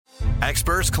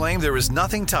Experts claim there is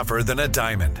nothing tougher than a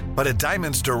diamond. But at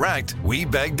Diamonds Direct, we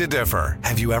beg to differ.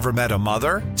 Have you ever met a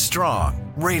mother?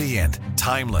 Strong, radiant,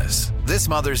 timeless. This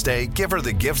Mother's Day, give her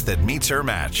the gift that meets her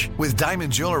match. With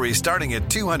diamond jewelry starting at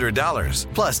 $200.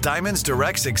 Plus, Diamonds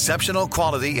Direct's exceptional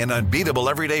quality and unbeatable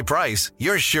everyday price,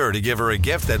 you're sure to give her a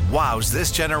gift that wows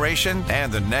this generation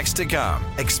and the next to come.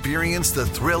 Experience the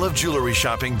thrill of jewelry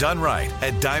shopping done right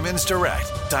at Diamonds Direct.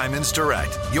 Diamonds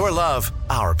Direct. Your love,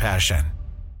 our passion.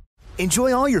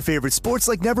 Enjoy all your favorite sports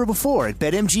like never before at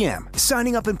BetMGM.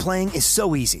 Signing up and playing is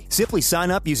so easy. Simply sign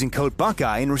up using code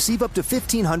Buckeye and receive up to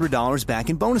 $1,500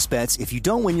 back in bonus bets if you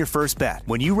don't win your first bet.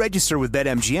 When you register with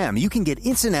BetMGM, you can get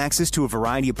instant access to a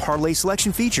variety of parlay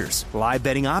selection features, live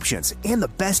betting options, and the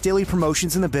best daily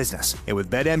promotions in the business. And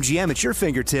with BetMGM at your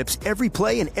fingertips, every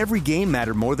play and every game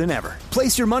matter more than ever.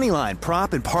 Place your moneyline,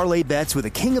 prop, and parlay bets with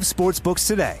the king of sportsbooks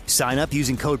today. Sign up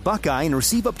using code Buckeye and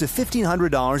receive up to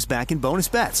 $1,500 back in bonus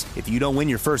bets if you don't win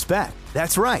your first bet.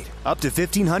 That's right, up to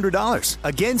 $1,500.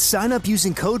 Again, sign up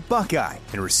using code Buckeye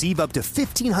and receive up to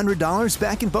 $1,500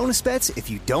 back in bonus bets if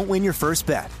you don't win your first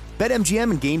bet.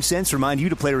 BetMGM and GameSense remind you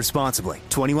to play responsibly.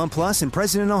 21 plus and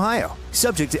present in Ohio.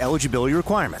 Subject to eligibility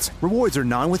requirements. Rewards are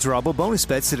non-withdrawable bonus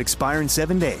bets that expire in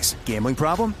 7 days. Gambling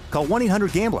problem? Call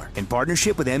 1-800-GAMBLER in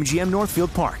partnership with MGM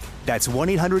Northfield Park. That's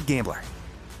 1-800-GAMBLER.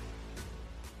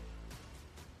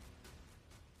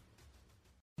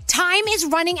 Time is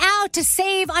running out to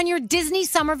save on your Disney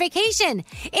summer vacation.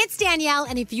 It's Danielle,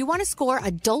 and if you want to score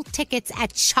adult tickets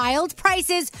at child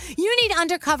prices, you need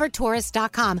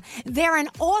UndercoverTourist.com. They're an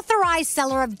authorized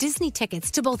seller of Disney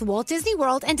tickets to both Walt Disney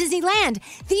World and Disneyland.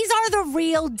 These are the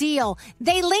real deal.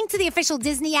 They link to the official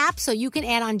Disney app so you can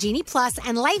add on Genie Plus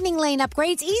and Lightning Lane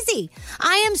upgrades easy.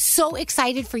 I am so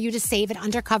excited for you to save at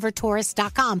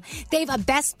UndercoverTourist.com. They have a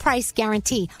best price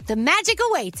guarantee. The magic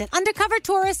awaits at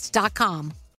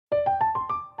UndercoverTourist.com.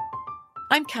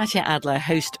 I'm Katya Adler,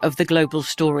 host of The Global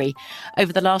Story.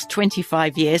 Over the last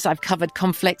 25 years, I've covered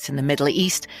conflicts in the Middle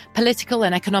East, political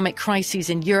and economic crises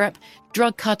in Europe,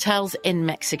 drug cartels in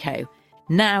Mexico.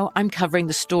 Now I'm covering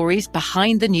the stories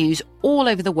behind the news all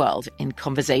over the world in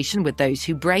conversation with those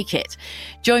who break it.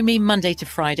 Join me Monday to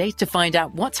Friday to find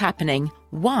out what's happening,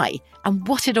 why, and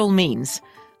what it all means.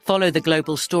 Follow The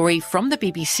Global Story from the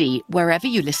BBC wherever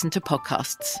you listen to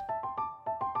podcasts.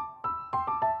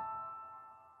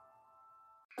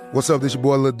 What's up, this your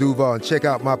boy Lil Duval, and check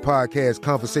out my podcast,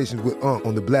 Conversations with Unc,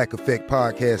 on the Black Effect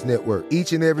Podcast Network.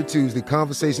 Each and every Tuesday,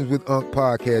 Conversations with Unc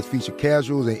podcast feature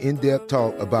casuals and in-depth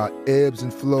talk about ebbs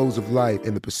and flows of life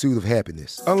and the pursuit of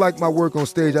happiness. Unlike my work on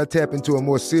stage, I tap into a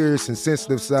more serious and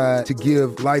sensitive side to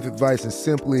give life advice and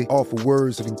simply offer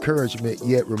words of encouragement,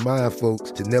 yet remind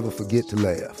folks to never forget to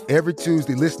laugh. Every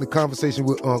Tuesday, listen to Conversation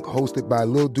with Unc, hosted by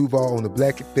Lil Duval on the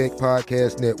Black Effect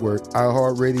Podcast Network,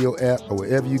 iHeartRadio app, or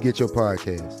wherever you get your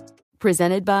podcasts.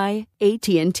 Presented by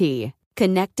AT&T.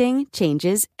 Connecting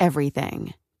changes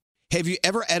everything. Have you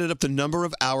ever added up the number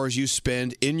of hours you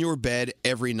spend in your bed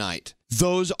every night?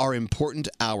 Those are important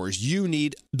hours. You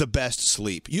need the best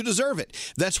sleep. You deserve it.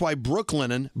 That's why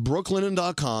Brooklinen,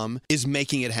 brooklinen.com, is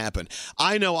making it happen.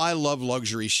 I know I love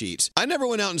luxury sheets. I never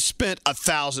went out and spent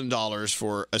 $1,000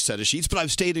 for a set of sheets, but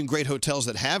I've stayed in great hotels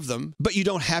that have them. But you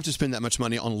don't have to spend that much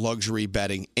money on luxury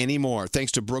bedding anymore,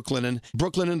 thanks to Brooklinen.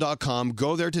 Brooklinen.com.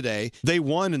 Go there today. They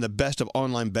won in the best of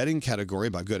online bedding category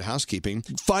by Good Housekeeping.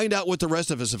 Find out what the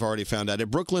rest of us have already found out at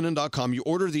brooklinen.com. You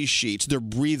order these sheets. They're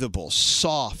breathable,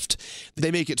 soft.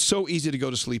 They make it so easy to go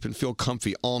to sleep and feel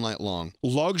comfy all night long.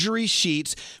 Luxury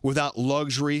sheets without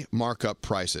luxury markup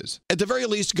prices. At the very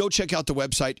least, go check out the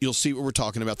website. You'll see what we're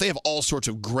talking about. They have all sorts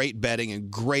of great bedding and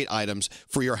great items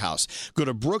for your house. Go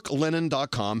to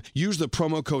brooklinen.com. Use the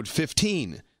promo code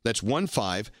 15. That's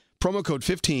 15. Promo code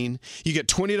 15, you get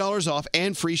 $20 off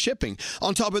and free shipping.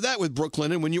 On top of that, with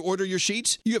Brooklinen, when you order your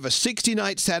sheets, you have a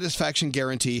 60-night satisfaction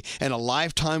guarantee and a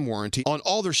lifetime warranty on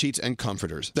all their sheets and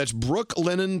comforters. That's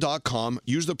brooklinen.com.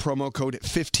 Use the promo code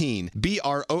 15,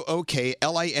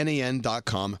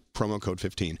 BROOKLINEN.com, promo code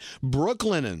 15.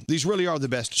 Brooklinen. These really are the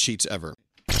best sheets ever.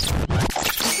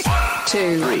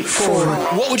 2, 3, 4.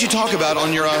 What would you talk about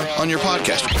on your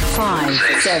podcast?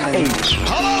 5, 7, 8.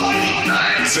 Hello,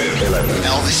 9, 10, 11.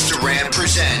 Elvis Duran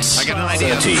presents. I got an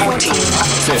idea. 13, 14,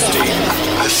 15.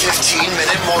 The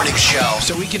 15-minute morning show.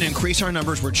 So we can increase our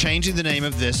numbers. We're changing the name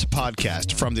of this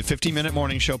podcast from the 15-minute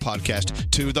morning show podcast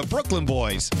to the Brooklyn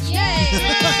Boys. Yay!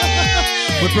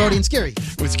 With Brody and Scary.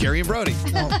 With Scary and Brody.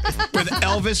 With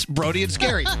Elvis, Brody, and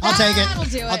Scary. I'll take it. That'll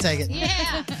do it. I'll take it.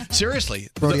 Yeah. Seriously.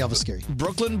 Brody, Elvis, Scary.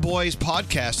 Brooklyn Boys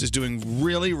podcast is doing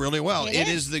really, really well. It It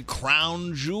is. is the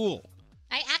crown jewel.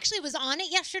 I actually was on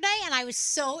it yesterday, and I was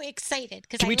so excited.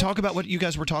 Can we talk about what you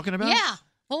guys were talking about? Yeah.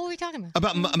 What were we talking about?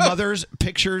 About mothers,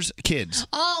 pictures, kids.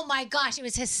 Oh my gosh, it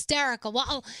was hysterical.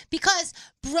 Well, because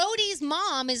Brody's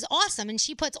mom is awesome and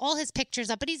she puts all his pictures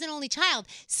up, but he's an only child.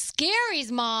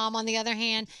 Scary's mom, on the other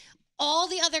hand, all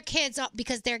the other kids,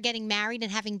 because they're getting married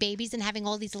and having babies and having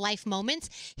all these life moments,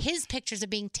 his pictures are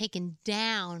being taken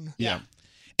down. Yeah.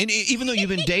 And even though you've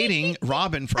been dating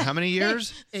Robin for how many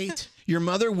years? 8. Your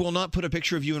mother will not put a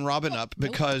picture of you and Robin up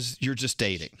because you're just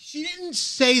dating. She didn't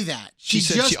say that. She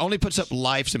said she only puts up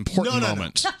life's important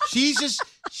moments. No. She's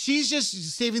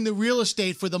just saving the real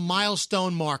estate for the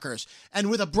milestone markers. And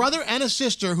with a brother and a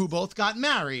sister who both got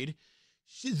married,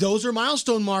 those are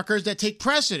milestone markers that take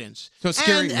precedence. So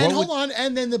Scary. And hold on,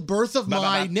 and then the birth of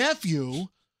my nephew,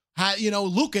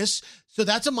 Lucas. So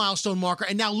that's a milestone marker.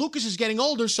 And now Lucas is getting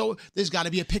older, so there's got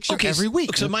to be a picture every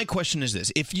week. So my question is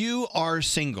this. If you are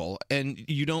single and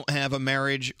you don't have a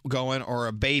marriage going or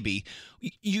a baby,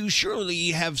 you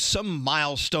surely have some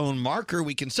milestone marker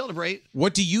we can celebrate.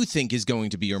 What do you think is going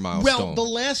to be your milestone? Well, the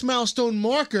last milestone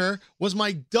marker was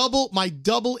my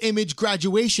double image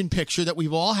graduation picture that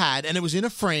we've all had, and it was in a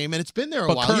frame, and it's been there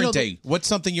a while. Current day, what's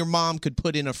something your mom could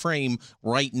put in a frame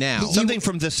right now? Something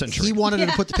from this century. He wanted her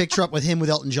to put the picture up with him with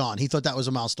Elton John. He thought that was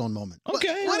a milestone moment.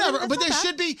 Okay, whatever. But there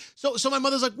should be. So my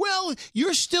mother's like, well,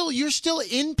 you're still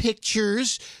in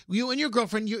pictures. You and your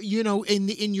girlfriend. You know,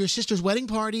 in your sister's wedding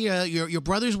party, your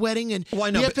brother's wedding, and why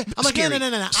not? I'm like, no. I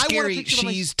want a Scary, picture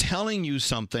of she's telling you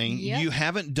something you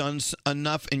haven't done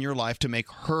enough in your life to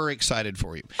make her excited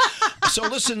for you. So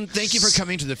listen, thank you for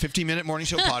coming to the 15-Minute Morning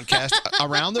Show podcast.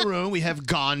 Around the room, we have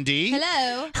Gandhi.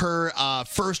 Hello. Her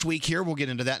first week here. We'll get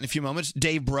into that in a few moments.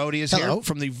 Dave Brody is here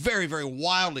from the very, very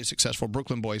wildly successful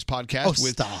Brooklyn Boys podcast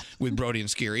with Brody and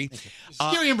Scary.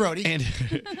 Scary and Brody. And,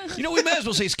 we may as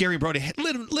well say Scary and Brody.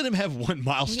 Let him have one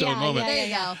milestone moment. There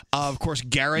you go. Of course,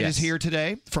 Garrett is here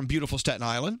today from beautiful Staten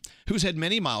Island, who's had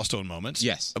many milestone moments.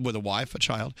 Yes. With a wife, a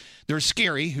child. There's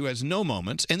Scary, who has no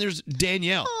moments. And there's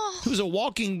Danielle, who's a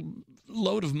walking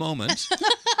load of moments.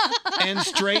 And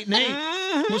Straight Nate.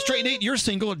 Well, Straight Nate, you're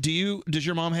single. Does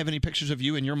your mom have any pictures of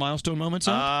you in your milestone moments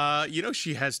up?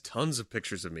 She has tons of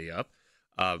pictures of me up.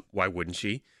 Why wouldn't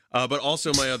she? But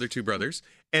also my other two brothers.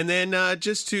 And then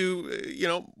just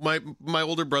to, my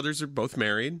older brothers are both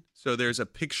married. So there's a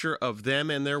picture of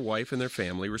them and their wife and their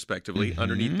family, respectively,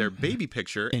 underneath their baby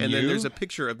picture. And then there's a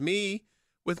picture of me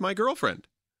with my girlfriend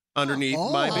underneath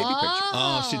my baby picture.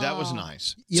 Oh, see, that was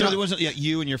nice. So there wasn't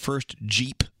you and your first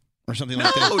Jeep or something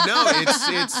like that?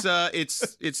 No,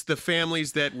 it's the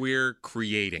families that we're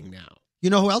creating now. You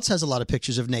know who else has a lot of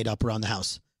pictures of Nate up around the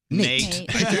house? Nate.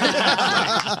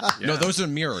 No, those are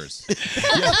mirrors. Those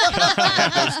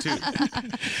two.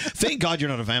 Thank God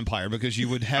you're not a vampire because you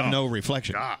would have no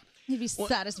reflection. He'd be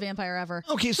saddest vampire ever.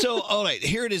 Okay, so all right,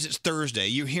 here it is. It's Thursday.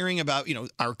 You're hearing about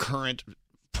our current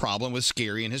problem with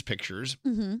Scary and his pictures,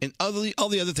 and all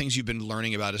the other things you've been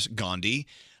learning about us, Gandhi.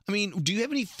 I mean, do you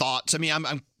have any thoughts? I mean,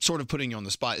 I'm sort of putting you on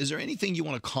the spot. Is there anything you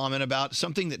want to comment about?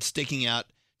 Something that's sticking out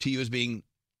to you as being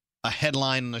a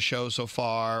headline on the show so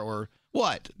far, or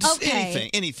what? Just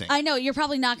anything. I know you're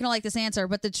probably not going to like this answer,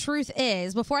 but the truth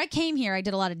is, before I came here, I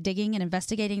did a lot of digging and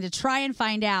investigating to try and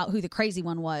find out who the crazy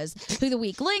one was, who the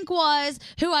weak link was,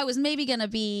 who I was maybe going to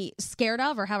be scared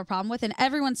of or have a problem with. And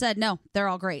everyone said, no, they're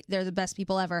all great. They're the best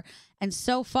people ever. And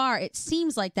so far, it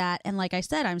seems like that. And like I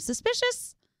said, I'm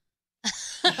suspicious.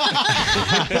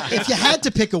 If you had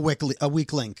to pick a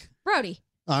weak link. Brody.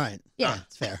 All right. Yeah.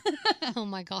 It's fair. Oh,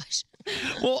 my gosh.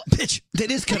 Well, bitch, that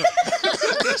is kind of...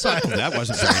 Sorry. That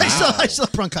wasn't very I saw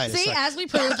bronchitis. See, as we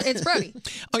proved, it's Brody.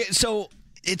 Okay, so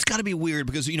it's got to be weird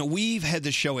because, we've had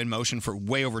this show in motion for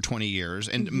way over 20 years,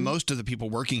 and most of the people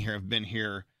working here have been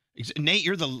here. Nate,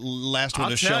 you're the last one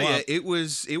to show up. I'll tell you, it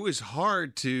was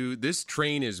hard to. This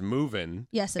train is moving.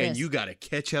 Yes, it is. And you got to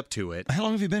catch up to it. How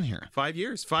long have you been here? 5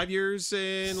 years. 5 years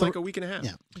in like a week and a half.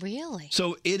 Yeah. Really?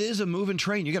 So it is a moving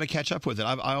train. You got to catch up with it.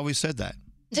 I always said that.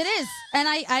 It is. And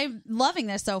I'm loving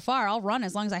this so far. I'll run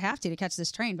as long as I have to catch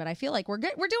this train, but I feel like we're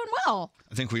good. We're doing well.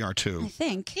 I think we are too. I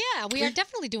think. Yeah, we are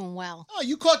definitely doing well. Oh,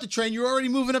 you caught the train. You're already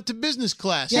moving up to business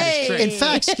class. Yeah. In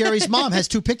fact, Scary's mom has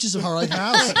 2 pictures of her in her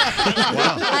house.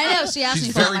 Wow. I know. She asked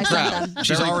me for them. I sent them.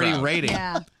 She's already rating.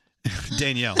 Yeah.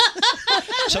 Danielle.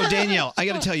 So, Danielle, I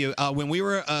got to tell you, when we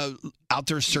were out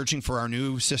there searching for our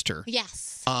new sister,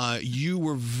 yes, you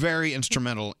were very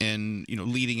instrumental in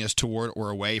leading us toward or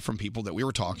away from people that we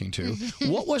were talking to.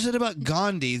 What was it about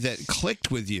Gandhi that clicked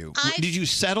with you? Did you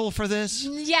settle for this?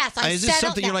 Yes, I Is this settled.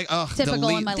 something you're like, oh, typical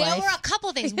in my life? There were a couple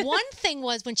of things. One thing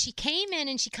was when she came in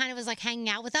and she kind of was like hanging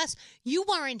out with us, you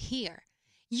weren't here.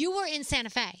 you were in Santa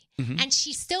Fe, Mhm. and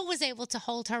she still was able to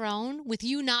hold her own with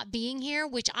you not being here,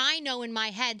 which I know in my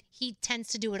head he tends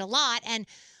to do it a lot. And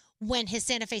when his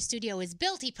Santa Fe studio is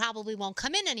built, he probably won't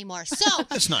come in anymore. So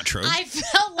That's not true. I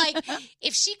felt like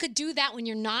if she could do that when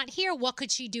you're not here, what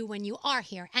could she do when you are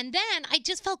here? And then I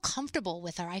just felt comfortable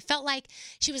with her. I felt like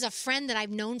she was a friend that I've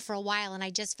known for a while, and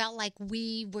I just felt like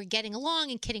we were getting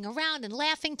along and kidding around and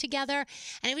laughing together.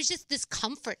 And it was just this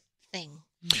comfort thing.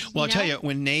 Well, I'll tell know? you,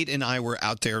 when Nate and I were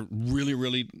out there really,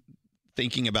 really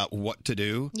thinking about what to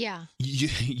do, Yeah.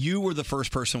 you were the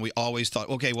first person we always thought,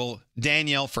 okay, well,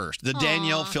 Danielle first. The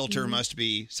Danielle Aw. filter must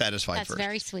be satisfied That's first.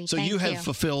 very sweet. So Thank you have you.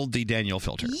 fulfilled the Danielle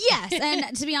filter. Yes,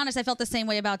 and to be honest, I felt the same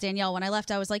way about Danielle. When I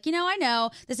left, I was like, I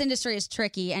know this industry is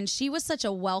tricky, and she was such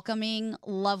a welcoming,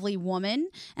 lovely woman,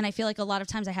 and I feel like a lot of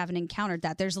times I haven't encountered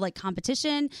that. There's like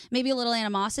competition, maybe a little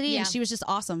animosity, Yeah. and she was just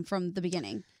awesome from the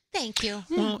beginning. Thank you.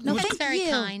 Well, no, what's that's very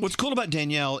kind. What's cool about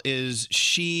Danielle is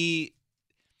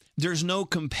there's no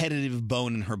competitive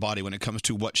bone in her body when it comes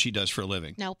to what she does for a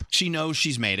living. Nope. She knows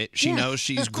she's made it. She Yeah. knows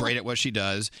she's great at what she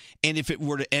does. And if it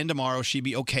were to end tomorrow, she'd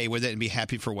be okay with it and be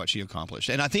happy for what she accomplished.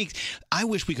 And I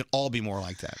wish we could all be more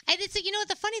like that. And it's, what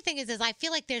the funny thing is I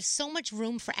feel like there's so much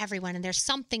room for everyone, and there's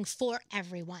something for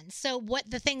everyone. So what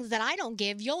the things that I don't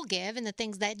give, you'll give, and the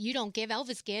things that you don't give,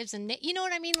 Elvis gives, and you know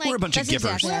what I mean? Like We're a bunch of that's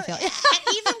givers. exactly how I feel.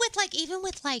 And even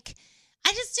with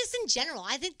I just in general,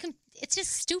 I think it's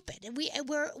just stupid.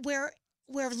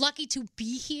 We're lucky to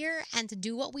be here and to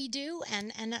do what we do,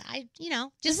 and I just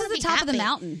This is wanna the be top of the happy.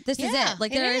 mountain. This is Yeah, it.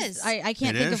 Like it there is. is. I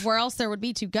can't It think is. of where else there would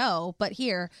be to go but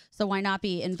here. So why not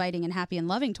be inviting and happy and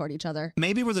loving toward each other?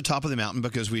 Maybe we're the top of the mountain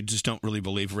because we just don't really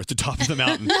believe we're at the top of the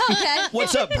mountain. Okay.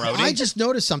 What's up, Brody? I just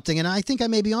noticed something, and I think I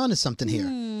may be onto something here.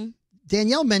 Hmm.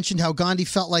 Danielle mentioned how Gandhi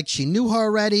felt like she knew her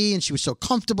already, and she was so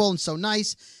comfortable and so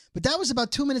nice. But that was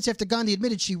about 2 minutes after Gandhi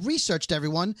admitted she researched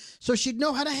everyone so she'd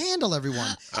know how to handle everyone.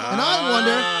 And I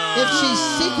wonder if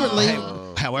she secretly...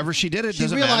 However she did it, she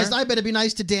doesn't realized matter. I better be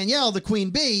nice to Danielle, the queen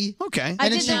bee. Okay. I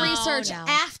And did then the she- research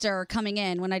after coming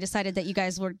in when I decided that you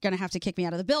guys were going to have to kick me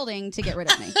out of the building to get rid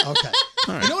of me. Okay.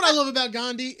 You know what I love about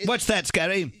Gandhi? What's that,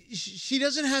 Scotty? She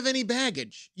doesn't have any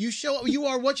baggage. You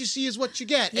are what you see is what you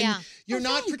get. Yeah. And you're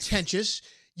not pretentious.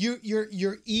 You're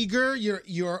eager.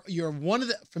 You're one of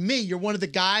the, for me, you're one of the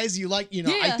guys you like, I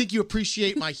Yeah. think you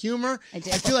appreciate my humor. I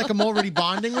do. I feel like I'm already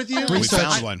bonding with you. We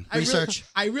found one. Research.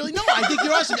 I really know. I think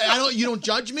you're awesome. You don't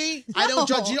judge me. I don't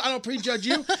judge you. I don't prejudge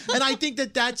you. And I think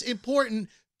that that's important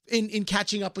in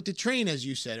catching up with the train, as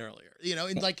you said earlier.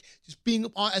 And like just being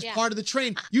as part of the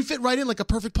train. You fit right in like a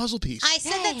perfect puzzle piece. I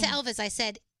said that to Elvis. I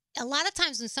said, a lot of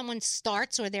times when someone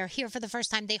starts or they're here for the first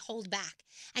time, they hold back.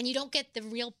 And you don't get the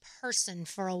real person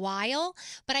for a while.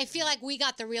 But I feel like we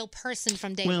got the real person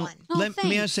from day one.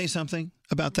 May I say something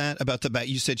about that? About the bag?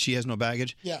 You said she has no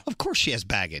baggage? Yeah. Of course she has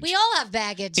baggage. We all have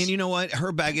baggage. And you know what?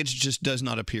 Her baggage just does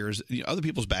not appear as other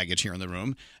people's baggage here in the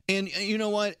room. And you know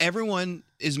what? Everyone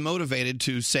is motivated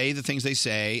to say the things they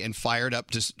say and fired up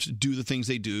to do the things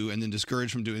they do and then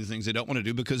discouraged from doing the things they don't want to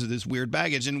do because of this weird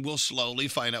baggage. And we'll slowly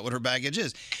find out what her baggage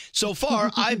is. So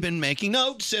far, I've been making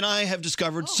notes and I have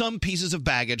discovered some pieces of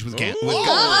baggage with Gandhi.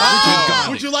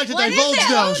 Would you like to divulge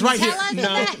those right here? No,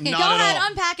 not Go at ahead, all.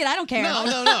 unpack it. I don't care.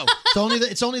 No.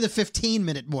 It's only the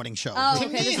 15-minute morning show. Oh, To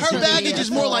okay, me, this is her really baggage is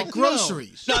more like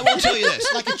groceries. No, I will tell you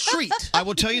this. Like a treat. I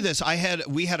will tell you this.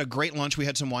 We had a great lunch. We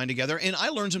had some wine together, and I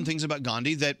learned some things about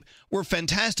Gandhi that were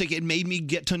fantastic. It made me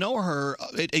get to know her.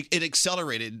 It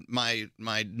accelerated my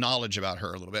knowledge about her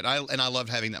a little bit. And I loved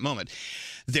having that moment.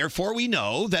 Therefore, we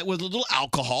know that with a little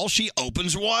alcohol, she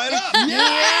opens wide up.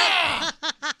 Yeah.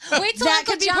 Wait till That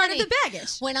Uncle could be Johnny. part of the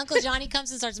baggage. When Uncle Johnny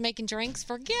comes and starts making drinks,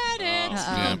 forget it.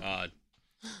 God.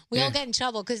 We all get in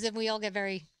trouble because then we all get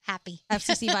very happy.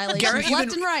 FCC violations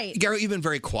left and right. Garrett, you've been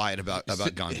very quiet about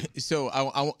Gandhi. So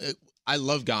I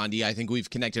love Gandhi. I think we've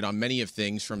connected on many of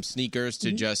things, from sneakers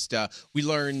to just we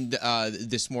learned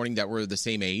this morning that we're the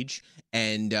same age.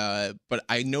 And but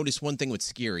I noticed one thing with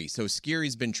Scary. So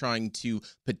Scary's been trying to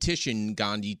petition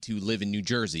Gandhi to live in New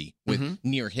Jersey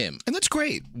near him. And that's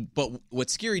great. But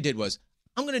what Scary did was,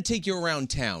 I'm going to take you around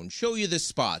town, show you the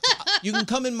spots. You can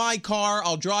come in my car.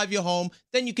 I'll drive you home.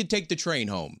 Then you can take the train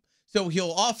home. So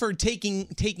he'll offer taking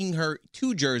her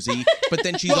to Jersey, but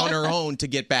then she's on her own to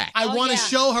get back. I want to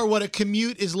show her what a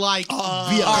commute is like via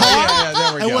car. yeah,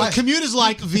 there we And go. what a commute is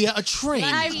like via a train.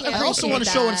 I also want to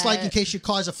show what it's like in case your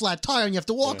car's a flat tire and you have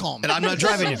to walk home. And I'm not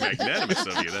driving you. Magnanimous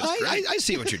of you. That's great. I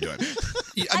see what you're doing.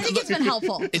 I think it's been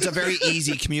helpful. It's a very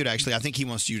easy commute, actually. I think he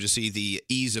wants you to see the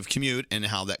ease of commute and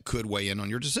how that could weigh in on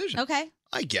your decision. Okay.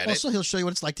 I get Also, he'll show you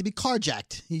what it's like to be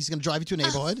carjacked. He's going to drive you to a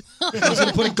neighborhood. He's going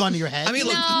to put a gun to your head. I mean,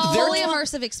 look, Fully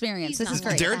immersive experience. This is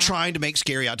great. They're trying to make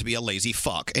Scary out to be a lazy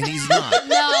fuck, and he's not.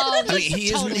 No, I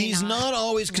mean, totally he's not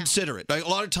always considerate. Like, a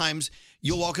lot of times,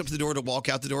 you'll walk up to the door to walk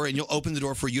out the door, and you'll open the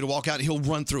door for you to walk out, and he'll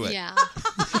run through it. Yeah.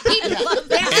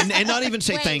 And not even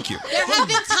say thank you. There have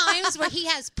been times where he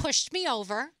has pushed me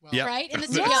over, Yep. right? In the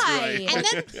That's studio. right. And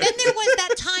then there was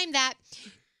that time that.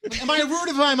 Am I rude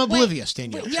if I'm oblivious,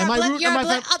 Danielle? You're Am I rude? you're Am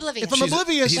I- oblivious. If I'm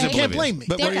oblivious, he's you can't blame me.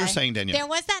 But what are you saying, Danielle? There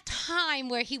was that time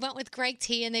where he went with Greg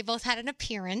T, and they both had an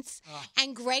appearance,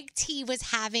 and Greg T was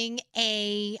having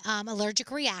a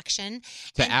allergic reaction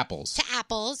To apples. to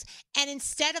apples, and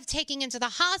instead of taking him to the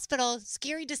hospital,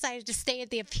 Scary decided to stay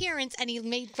at the appearance, and he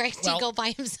made Greg T go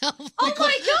by himself. Oh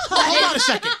my God! Hold on a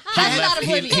second.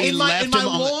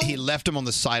 He left him on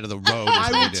the side of the road.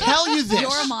 I will tell you this.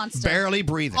 You're a monster. Barely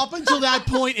breathing. Up until that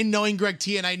point in knowing Greg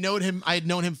T, and I had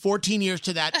known him 14 years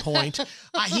to that point,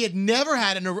 he had never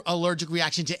had an allergic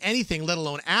reaction to anything, let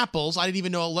alone apples. I didn't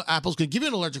even know apples could give you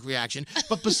an allergic reaction.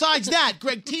 But besides that,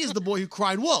 Greg T is the boy who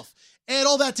cried wolf. Add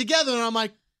all that together, and I'm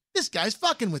like, this guy's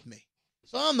fucking with me.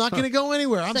 So I'm not going to go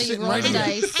anywhere. I'm So you sitting rolled right the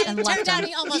here. dice and left Turned out him.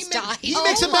 he almost died. He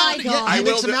makes a mountain. Yeah, he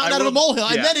makes a mountain out of a molehill,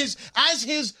 and then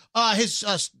his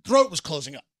throat was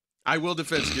closing up. I will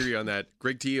defend Scary on that.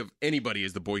 Greg T of anybody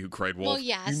is the boy who cried wolf. Well,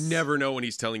 yes. You never know when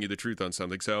he's telling you the truth on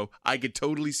something, so I could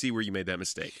totally see where you made that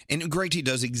mistake. And Greg T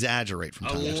does exaggerate from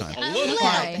time to time. A little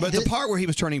But the part where he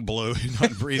was turning blue and not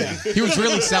breathing. He was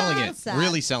really selling it.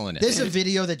 Really selling it. There's a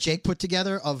video that Jake put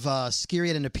together of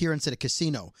Scary at an appearance at a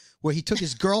casino where he took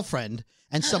his girlfriend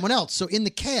and someone else. So in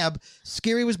the cab,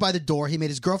 Scary was by the door. He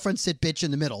made his girlfriend sit bitch in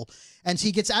the middle. And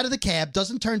he gets out of the cab,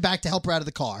 doesn't turn back to help her out of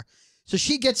the car. So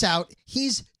she gets out.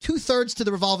 He's 2/3 to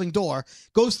the revolving door,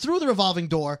 goes through the revolving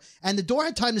door, and the door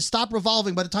had time to stop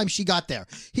revolving by the time she got there.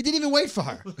 He didn't even wait for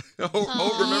her. Remember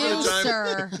the time?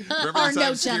 sir. Remember Are the no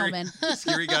time gentleman.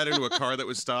 Scary got into a car that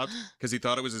was stopped because he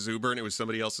thought it was his Uber and it was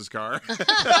somebody else's car? Oh,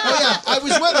 yeah. I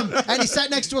was with him, and he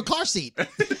sat next to a car seat. All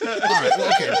right,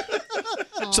 well, okay.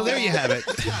 So there you have it.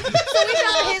 So we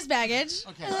found his baggage.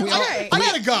 Okay. I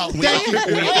gotta go. Thank you. But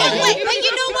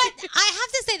you know what? I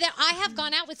have to say that I have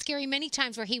gone out with Scary many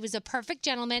times where he was a perfect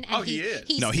gentleman. And he is.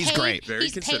 He's paid, great. Very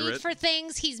he's considerate. paid for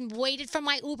things. He's waited for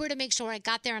my Uber to make sure I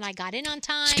got there and I got in on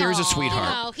time. Scary's a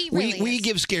sweetheart. No, he really we is.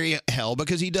 give Scary hell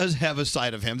because he does have a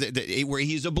side of him where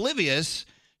he's oblivious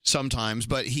sometimes,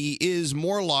 but he is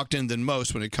more locked in than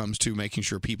most when it comes to making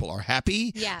sure people are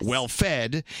happy, Yes. well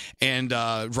fed, and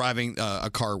driving a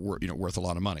car worth a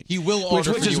lot of money. He will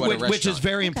order for you at a which is restaurant.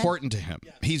 very important to him.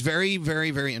 He's very,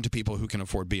 very, very into people who can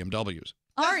afford BMWs.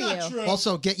 Are you?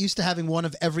 Also, get used to having one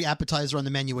of every appetizer on the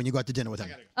menu when you go out to dinner with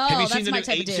him. Oh, have you that's seen the my new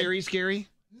type of 8 dude. series, Scary?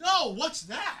 No, what's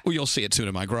that? Well, you'll see it soon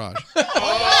in my garage.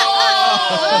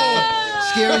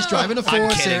 Scary's driving a 4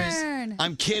 I'm Series. kidding.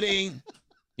 I'm kidding.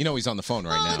 You know he's on the phone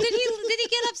right now. Did he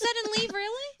get upset and leave?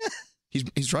 Really?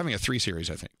 He's driving a 3 Series,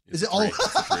 I think. Is it all? Is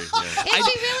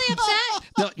he really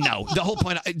upset? No. The whole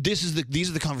point. These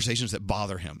are the conversations that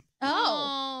bother him.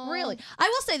 Oh, really? I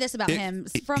will say this about him.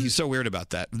 He's so weird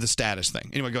about that, the status thing.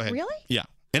 Anyway, go ahead. Really? Yeah.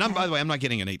 And by the way, I'm not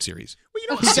getting an 8 Series.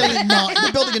 He's saying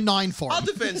they're building a 9 for him. I'll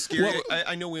defend Scary.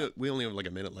 I know we only have like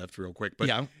a minute left real quick, but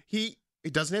Yeah. he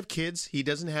doesn't have kids. He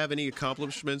doesn't have any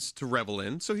accomplishments to revel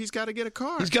in, so he's got to get a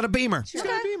car. He's got a Beamer. He's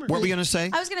got a Beamer. What were we going to say?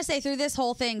 I was going to say through this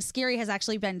whole thing, Scary has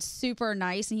actually been super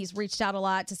nice and he's reached out a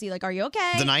lot to see, like, are you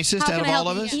okay? The nicest How out can of I all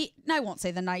help of you? us? I won't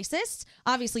say the nicest.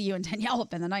 Obviously, you and Danielle have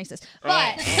been the nicest. Oh.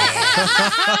 But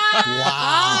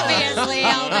Obviously,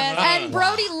 Elvis. and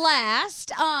Brody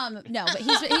last. No, but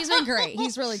he's been great.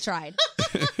 He's really tried.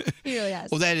 He really has.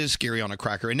 Well, that is Scary on a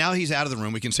cracker. And now he's out of the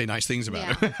room. We can say nice things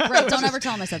about him. Right, don't ever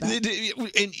tell him I said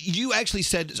that. And you actually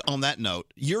said on that note,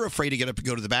 you're afraid to get up to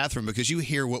go to the bathroom because you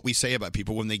hear what we say about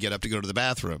people when they get up to go to the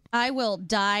bathroom. I will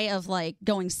die of like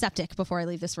going septic before I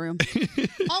leave this room.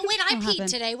 Oh, wait, I peed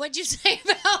today. What'd you say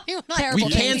about me? When I Terrible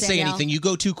We peed? can't say anything. You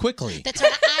go too quickly. That's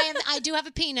right. I do have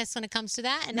a penis when it comes to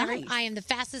that, and Nice. I am the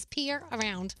fastest peer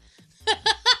around.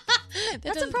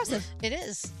 That's impressive. It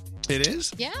is. It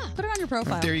is? Yeah. Put it on your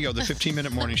profile. There you go, the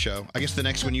 15-minute morning show. I guess the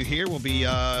next one you hear will be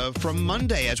from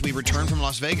Monday as we return from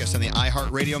Las Vegas and the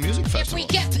iHeartRadio Music Festival. We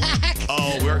get back.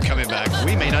 Oh, we're coming back.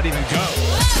 We may not even go.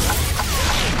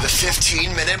 The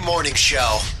 15-minute morning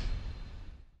show.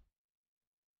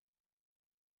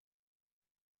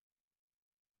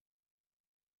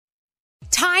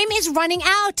 Time Time is running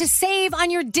out to save on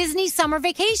your Disney summer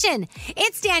vacation.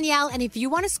 It's Danielle, and if you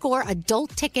want to score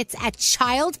adult tickets at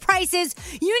child prices,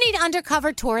 you need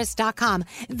UndercoverTourist.com.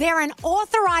 They're an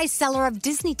authorized seller of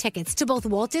Disney tickets to both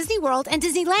Walt Disney World and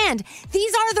Disneyland.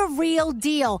 These are the real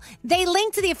deal. They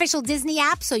link to the official Disney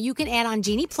app so you can add on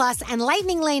Genie Plus and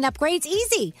Lightning Lane upgrades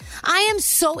easy. I am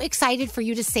so excited for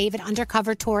you to save at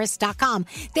UndercoverTourist.com.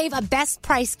 They have a best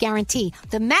price guarantee.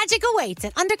 The magic awaits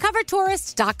at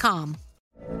UndercoverTourist.com.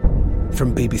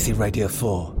 From BBC Radio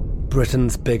 4,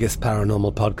 Britain's biggest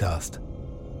paranormal podcast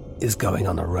is going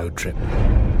on a road trip.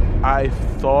 I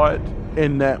thought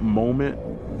in that moment,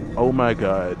 oh my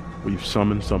God, we've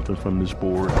summoned something from this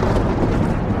board.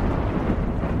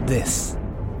 This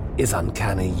is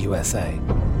Uncanny USA.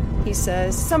 He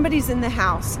says, somebody's in the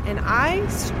house, and I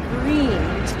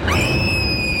screamed.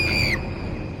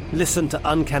 Listen to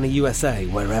Uncanny USA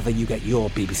wherever you get your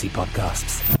BBC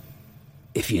podcasts,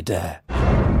 if you dare.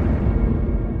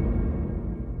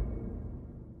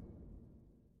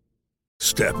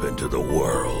 Step into the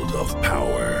world of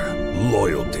power,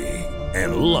 loyalty,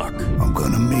 and luck. I'm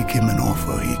gonna make him an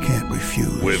offer he can't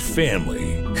refuse. With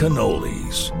family,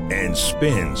 cannolis, and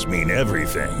spins mean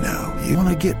everything. Now, you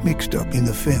wanna get mixed up in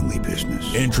the family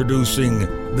business. Introducing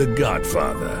The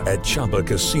Godfather at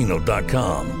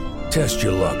ChumbaCasino.com. Test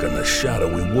your luck in the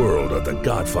shadowy world of The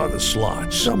Godfather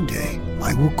slot. Someday,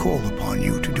 I will call upon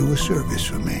you to do a service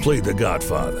for me. Play The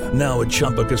Godfather now at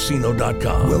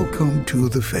ChumbaCasino.com. Welcome to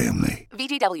the family.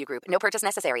 VGW Group. No purchase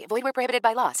necessary. Void where prohibited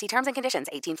by law. See terms and conditions.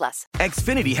 18+.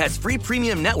 Xfinity has free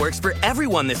premium networks for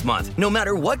everyone this month, no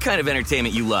matter what kind of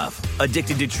entertainment you love.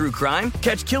 Addicted to true crime?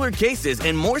 Catch killer cases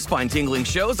and more spine-tingling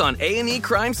shows on A&E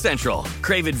Crime Central.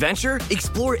 Crave adventure?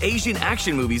 Explore Asian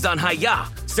action movies on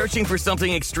Hi-YAH. Searching for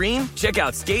something extreme? Check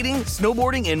out skating,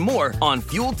 snowboarding, and more on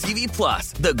Fuel TV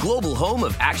Plus, the global home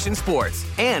of action sports.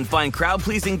 And find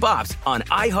crowd-pleasing bops on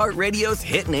iHeartRadio's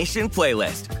Hit Nation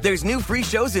playlist. There's new free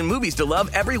shows and movies to love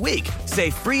every week. Say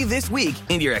free this week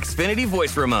in your Xfinity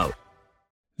voice remote.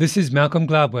 This is Malcolm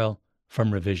Gladwell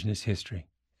from Revisionist History.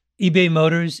 eBay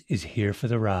Motors is here for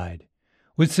the ride.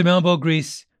 With some elbow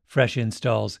grease, fresh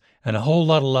installs, and a whole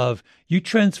lot of love, you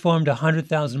transformed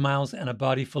 100,000 miles and a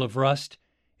body full of rust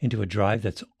into a drive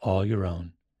that's all your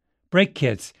own. Brake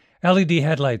kits, LED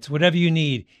headlights, whatever you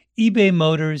need, eBay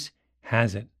Motors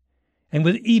has it. And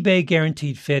with eBay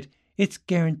Guaranteed Fit, it's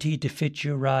guaranteed to fit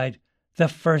your ride the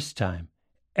first time,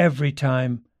 every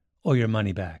time, or your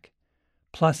money back.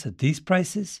 Plus, at these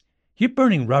prices, you're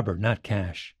burning rubber, not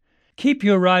cash. Keep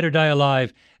your ride or die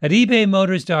alive at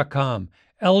ebaymotors.com.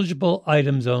 Eligible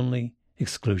items only.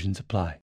 Exclusions apply.